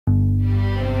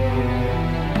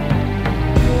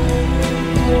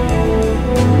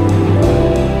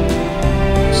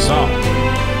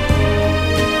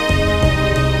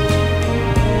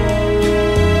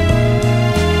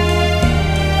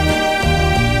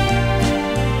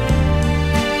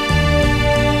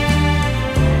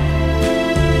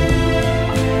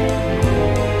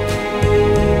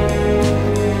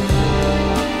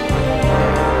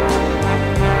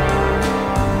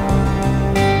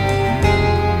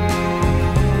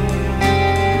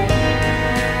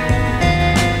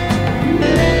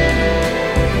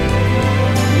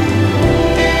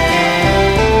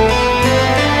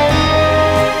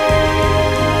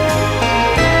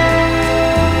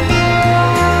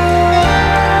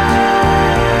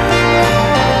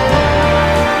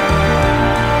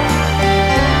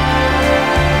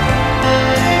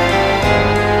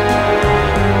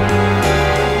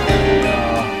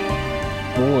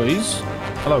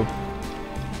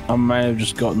I may have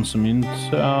just gotten some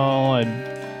intel.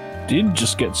 I did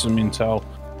just get some intel.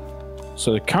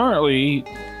 So currently,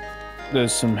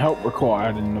 there's some help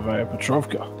required in Novaya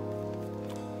Petrovka.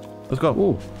 Let's go.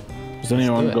 Ooh. Has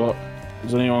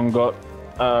anyone got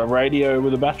a radio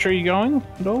with a battery going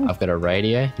at all? I've got a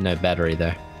radio, no battery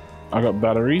though. I got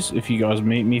batteries. If you guys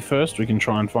meet me first, we can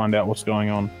try and find out what's going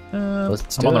on. I'm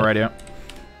on the radio.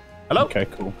 Hello? Okay,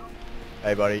 cool.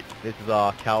 Hey buddy, this is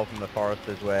Cal from the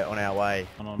Foresters. We're on our way.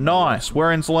 Nice.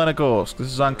 We're in Zelenogorsk.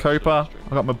 This is Uncuepa. I've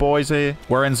got my boys here.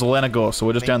 We're in Zelenogorsk, so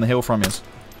we're just down the hill from you.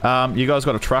 You guys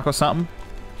got a truck or something?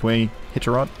 Can we hitch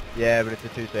a ride? Yeah, but it's a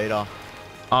two-seater.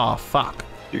 Oh, fuck.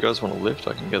 If you guys want to lift,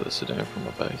 I can get the sedan from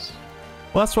the base.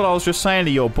 Well, that's what I was just saying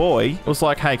to your boy. It was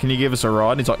like, hey, can you give us a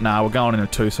ride? And he's like, nah, we're going in a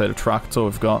two-seater truck. That's all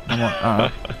we've got. I'm like,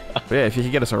 alright. But yeah, if you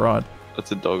could get us a ride.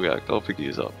 That's a dog act. I'll pick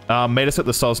you up. Meet us at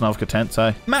the Sosnovka tent,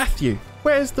 say. Matthew,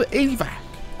 where's the evac?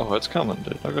 Oh, it's coming,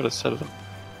 dude. I gotta set it up.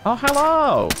 Oh,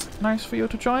 hello. Nice for you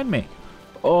to join me.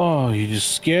 Oh, you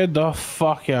just scared the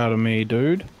fuck out of me,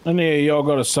 dude. And yeah, y'all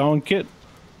got a sewing kit?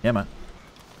 Yeah, man.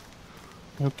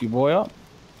 Hook your boy up.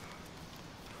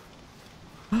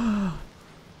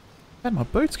 Had my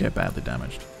boots get badly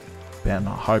damaged. Better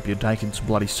not hope you're taking some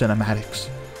bloody cinematics.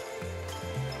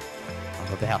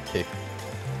 I'm about to.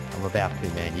 I'm about to,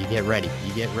 man. You get ready.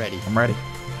 You get ready. I'm ready.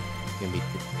 It's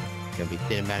gonna be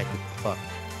cinematic as fuck.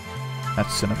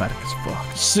 That's cinematic as fuck.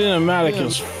 Cinematic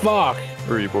as fuck.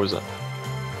 Where are you boys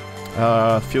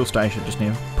at? Fuel station just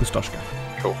near Pustoshka.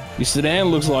 Cool. Your sedan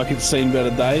looks like it's seen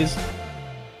better days.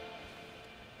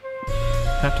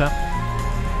 Tap tap.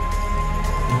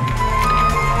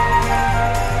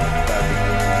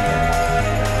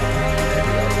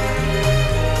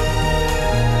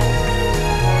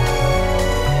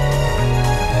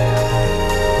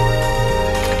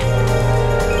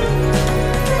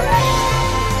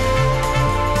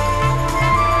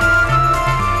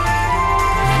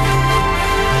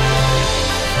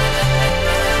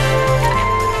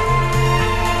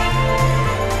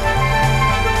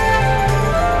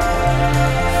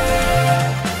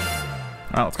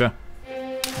 Alright, let's go.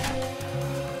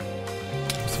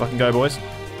 Let's fucking go, boys.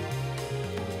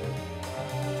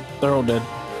 They're all dead,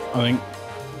 I think.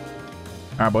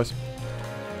 Alright, boys.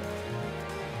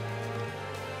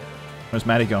 Where's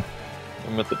Maddie gone?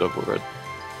 I'm at the double red.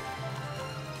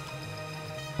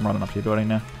 I'm running up to your building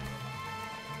now.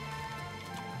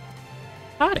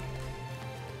 Howdy.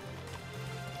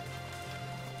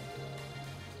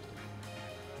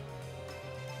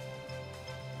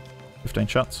 $15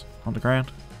 shots on the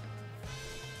ground.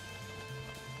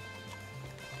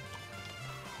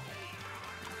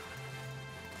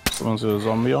 Someone's got a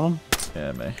zombie on them.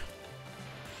 Yeah, me.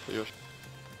 So you're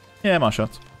Yeah, my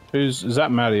shots. Is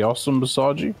that Matty Austin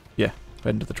beside you? Yeah,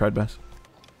 heading to the trade base.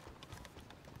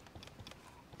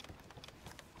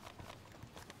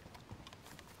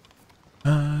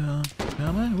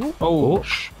 Oh,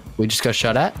 We just got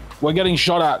shot at? we're getting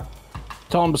shot at.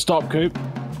 Tell him to stop, Coop.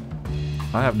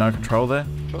 I have no control there.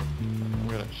 shot. I'm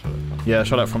gonna shut it. Yeah,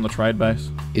 shot at from the trade base.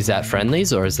 Is that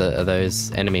friendlies or are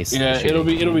those enemies? Yeah,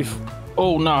 shooting? it'll be.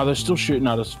 Oh no, they're still shooting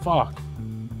at us. Fuck.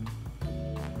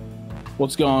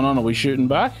 What's going on? Are we shooting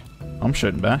back? I'm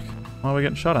shooting back. Why are we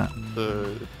getting shot at?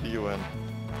 The UN.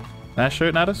 They're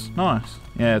shooting at us? Nice.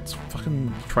 Yeah, it's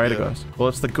fucking trader guys. Well,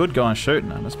 it's the good guys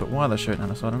shooting at us, but why are they shooting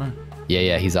at us? I don't know.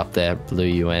 Yeah, he's up there, blue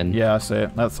UN. Yeah, I see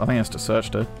it. I think that's to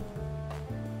search, dude.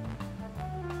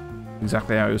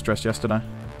 Exactly how he was dressed yesterday.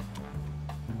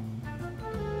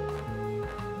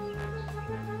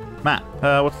 Matt,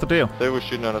 what's the deal? They were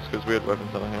shooting at us because we had weapons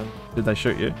in our hands. Did they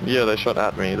shoot you? Yeah, they shot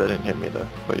at me. They didn't hit me though.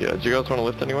 But yeah, do you guys want to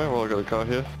lift anyway? Well, I got a car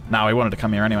here. No, we wanted to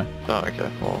come here anyway. Oh,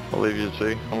 okay. Well, I'll leave you to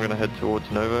see. I'm gonna head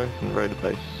towards Novo and raid the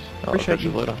base. I'll Appreciate catch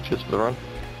you later. Cheers for the run.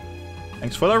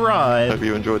 Thanks for the ride. Hope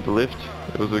you enjoyed the lift.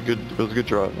 It was a good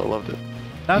drive. I loved it.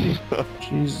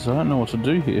 Jesus, I don't know what to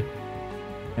do here.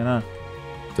 You know.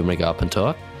 Do you want me to go up and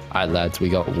talk? Alright lads, we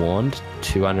got warned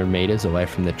 200 meters away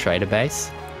from the trader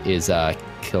base is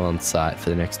kill on sight for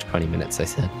the next 20 minutes, they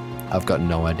said. I've got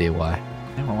no idea why.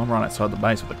 Yeah, well, I'm right outside the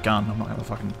base with a gun. I'm not gonna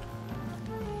fucking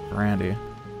around here.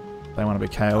 They want to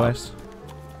be KOS.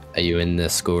 Are you in the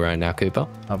school right now, Cooper?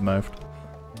 I've moved.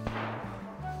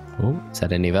 Oh, is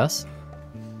that any of us?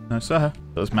 No, sir.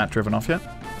 Was Matt driven off yet?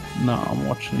 No, I'm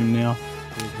watching him now.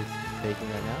 Who's speaking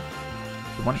right now?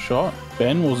 The one shot.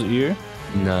 Ben, was it you?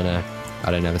 No.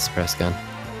 I don't have a suppressed gun.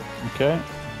 Okay.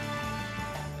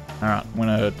 Alright, I'm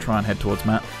gonna try and head towards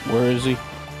Matt. Where is he?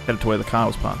 Headed to where the car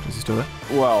was parked. Is he still there?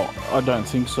 Well, I don't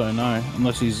think so. No,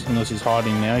 unless he's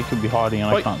hiding now. He could be hiding, and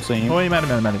I can't see him. Oh, you made him.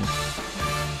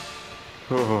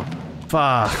 Oh,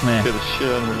 Fuck, man. get the shit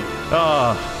out of me.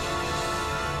 Oh.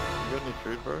 got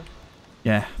any food, bro?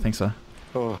 Yeah, I think so.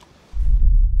 Oh.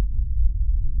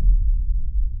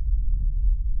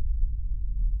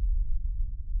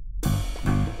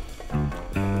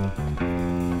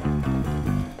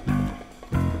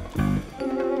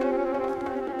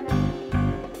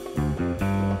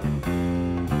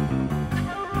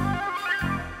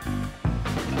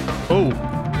 Oh,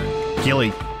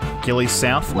 ghillie. Ghillie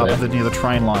south, up near the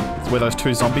train line. It's where those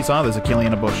two zombies are. There's a ghillie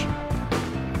in a bush.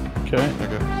 Okay.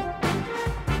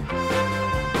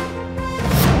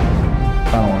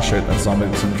 I don't want to shoot that zombie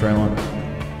that's in the train line.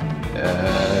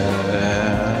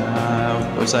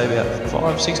 We'll say about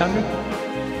 500-600.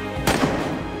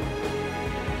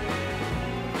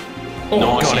 Oh,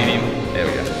 Nice, got hit him. him. There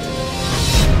we go.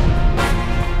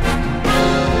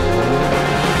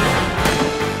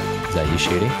 Is that you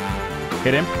shooting?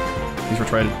 Hit him. He's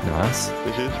retreated. Nice. Did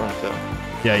you just run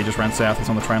south? Yeah, he just ran south. He's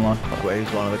on the train line. Where he's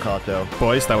one of the cartel.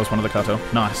 Boys, that was one of the cartel.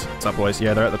 Nice. What's up, boys?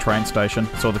 Yeah, they're at the train station.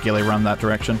 Saw the ghillie run that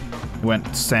direction.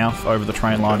 Went south over the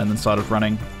train line and then started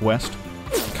running west.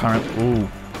 Current. Ooh.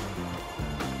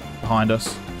 Behind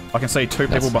us. I can see two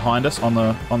people behind us on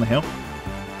the hill.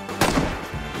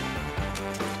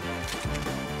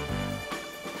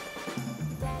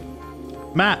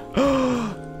 Matt.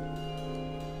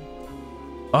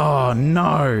 Oh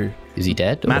no. Is he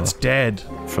dead? Matt's dead.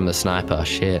 From the sniper.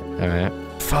 Shit. Alright.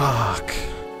 Fuck.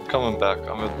 Coming back.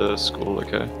 I'm at the school,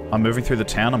 okay? I'm moving through the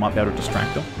town. I might be able to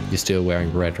distract them. You're still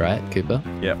wearing red, right, Cooper?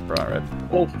 Yep, bright red.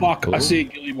 Oh fuck! Cool. I see a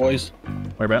ghillie, boys.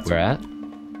 Whereabouts? Where at?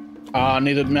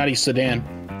 Near the Matty sedan.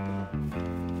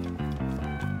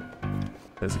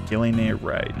 There's a ghillie near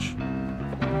Rage.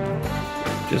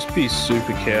 Just be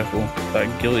super careful.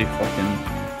 That ghillie fucking.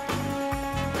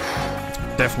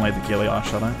 Definitely the ghillie I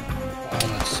shot at. Oh,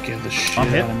 that scared the shit I'm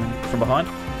hit out of me. from behind.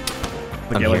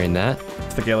 The I'm ghillie. hearing that.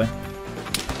 It's the ghillie.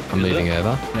 I'm moving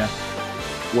over. Yeah.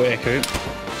 Where, Coop?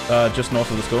 Just north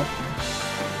of the school.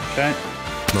 Okay.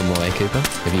 I'm on my way, Cooper.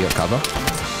 Have you got cover?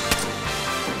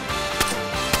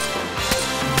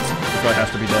 The guy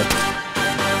has to be dead.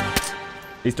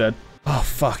 He's dead. Oh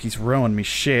fuck, he's ruined me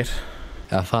shit.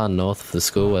 How far north of the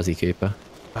school was he, Cooper?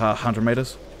 100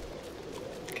 meters.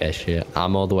 Okay, shit.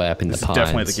 I'm all the way up in This the is pines.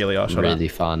 definitely the ghillie I shot at. Really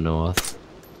far north.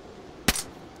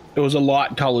 It was a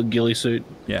light-coloured ghillie suit.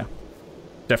 Yeah.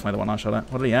 Definitely the one I shot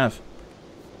at. What did he have?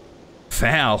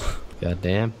 Foul. God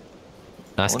damn.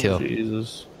 Nice kill.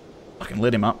 Jesus. Fucking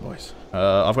lit him up, boys.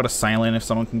 I've got a saline if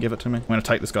someone can give it to me. I'm gonna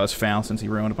take this guy's foul since he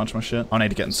ruined a bunch of my shit. I need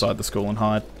to get inside the school and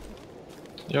hide.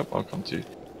 Yep, I'll come to you.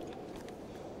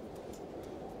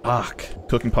 Fuck.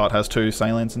 Cooking pot has 2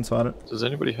 salines inside it. Does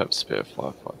anybody have spare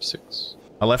 5.56?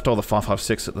 I left all the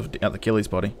 5.56 at the ghillie's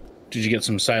body. Did you get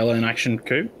some saline action,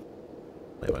 Coop?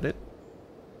 I believe I did.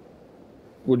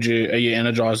 Are you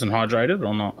energized and hydrated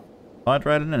or not?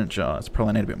 Hydrated and energized.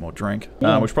 Probably need a bit more drink. We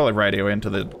should probably radio into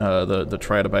the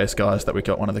trader base guys that we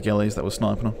got one of the ghillies that was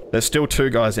sniping them. There's still 2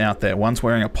 guys out there. One's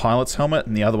wearing a pilot's helmet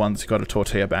and the other one's got a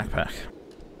tortilla backpack.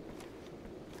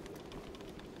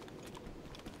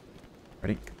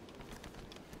 Ready?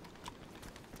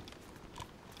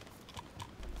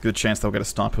 Good chance they'll get a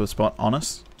sniper spot on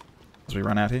us as we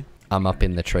run out here. I'm up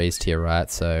in the trees to your right,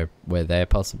 so where they're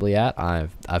possibly at,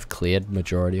 I've cleared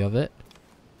majority of it.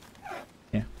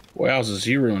 Yeah. Wowzers,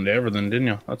 you ruined everything, didn't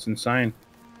you? That's insane.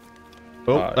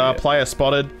 Oh, Yeah. player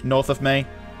spotted north of me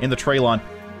in the tree line.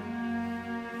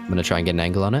 I'm gonna try and get an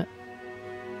angle on it.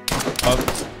 I'll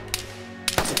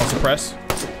suppress.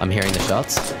 I'm hearing the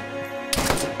shots.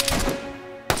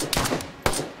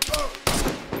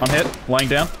 I'm hit. Laying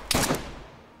down.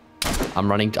 I'm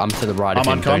running. I'm to the right of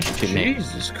I'm him. Don't uncon. shoot me.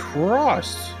 Jesus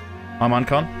Christ. I'm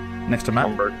uncon. Next to I'm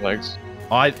Matt. broken legs.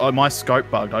 My scope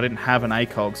bugged. I didn't have an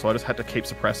ACOG, so I just had to keep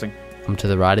suppressing. I'm to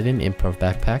the right of him. Improv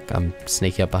backpack. I'm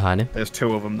sneaking up behind him. There's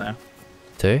 2 of them there.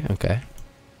 2? Okay.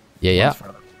 Yeah.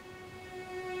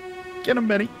 Get him,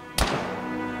 Betty.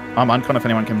 I'm uncon if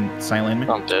anyone can sail in me.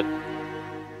 I'm dead.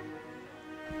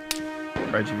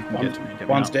 Rage, if you can get to me. Get me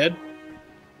One's up. dead.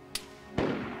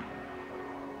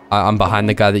 I'm behind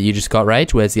the guy that you just got,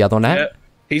 Rage. Where's the other one at? Yeah.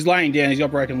 He's laying down. He's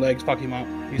got broken legs. Fuck him up.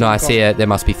 He's No, I uncon. see it. There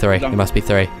must be 3. There must be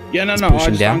 3. Yeah, no, He's no. I pushing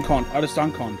just down. unconned. I just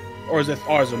unconned. Or is there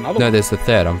another No, one? there's the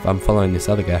 3rd. I'm following this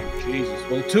other guy. Jesus.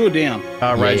 Well, 2 are down.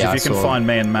 Rage, Yeah, I if you can saw find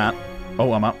me and Matt.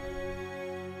 Oh, I'm up.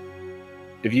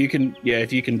 If you can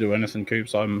do anything,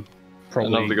 Coops, I'm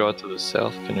probably... Another guy to the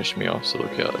south finished me off, so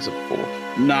look out, there's a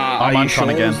 4th. Nah, I'm are you uncon sure?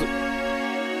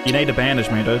 again. You need to bandage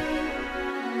me, dude.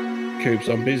 Coops,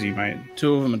 I'm busy, mate.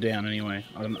 2 of them are down anyway.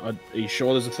 Are you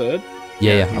sure there's a 3rd?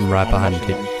 Yeah, I'm right behind you.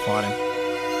 I'm fighting.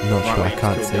 I'm not sure. I Right,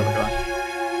 can't killed see. the other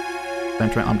guy. Same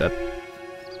train. I'm dead.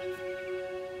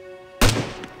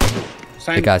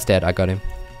 The guy's dead. I got him.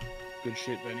 Good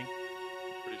shit, Benny.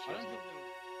 Pretty sure.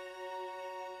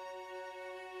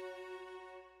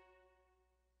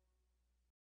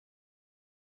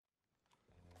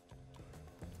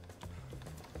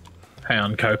 Hey,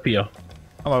 Uncuepa.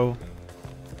 Hello.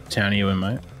 Town are you in,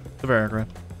 mate? The Ragebruh.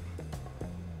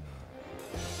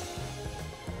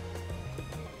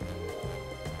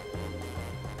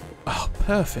 Oh,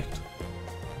 perfect.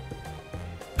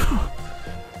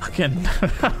 Fucking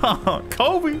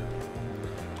Kobe.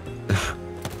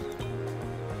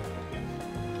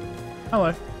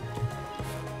 Hello.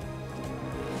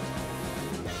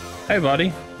 Hey, buddy.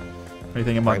 What do you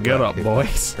think of my Great get work, up, dude.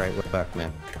 boys? Great work,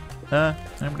 man.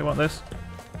 Anybody want this?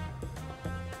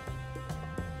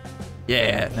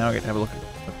 Yeah, now I get to have a look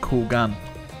at a cool gun.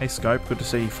 Hey, Scope, good to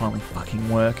see you finally fucking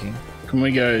working. Can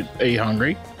we go eat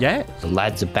hungry? Yeah, The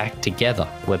lads are back together.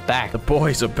 We're back. the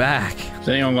boys are back. Has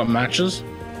anyone got matches?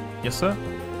 Yes, sir.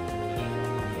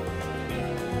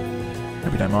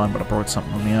 Hope you don't mind, but I brought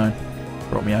something on my own.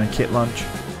 Brought my own kit lunch.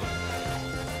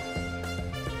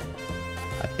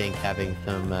 I think having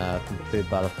some food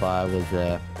by the fire was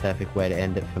a perfect way to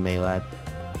end it for me, lads.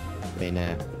 Been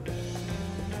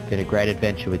a great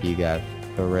adventure with you guys,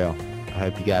 for real. I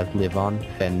hope you guys live on,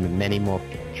 defend many more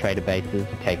trader bases,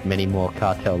 take many more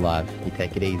cartel lives. You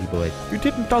take it easy, boys. You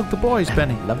didn't dog the boys,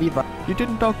 Benny. Love you, bro. You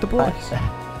didn't dog the boys.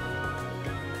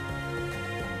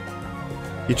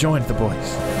 You joined the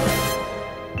boys.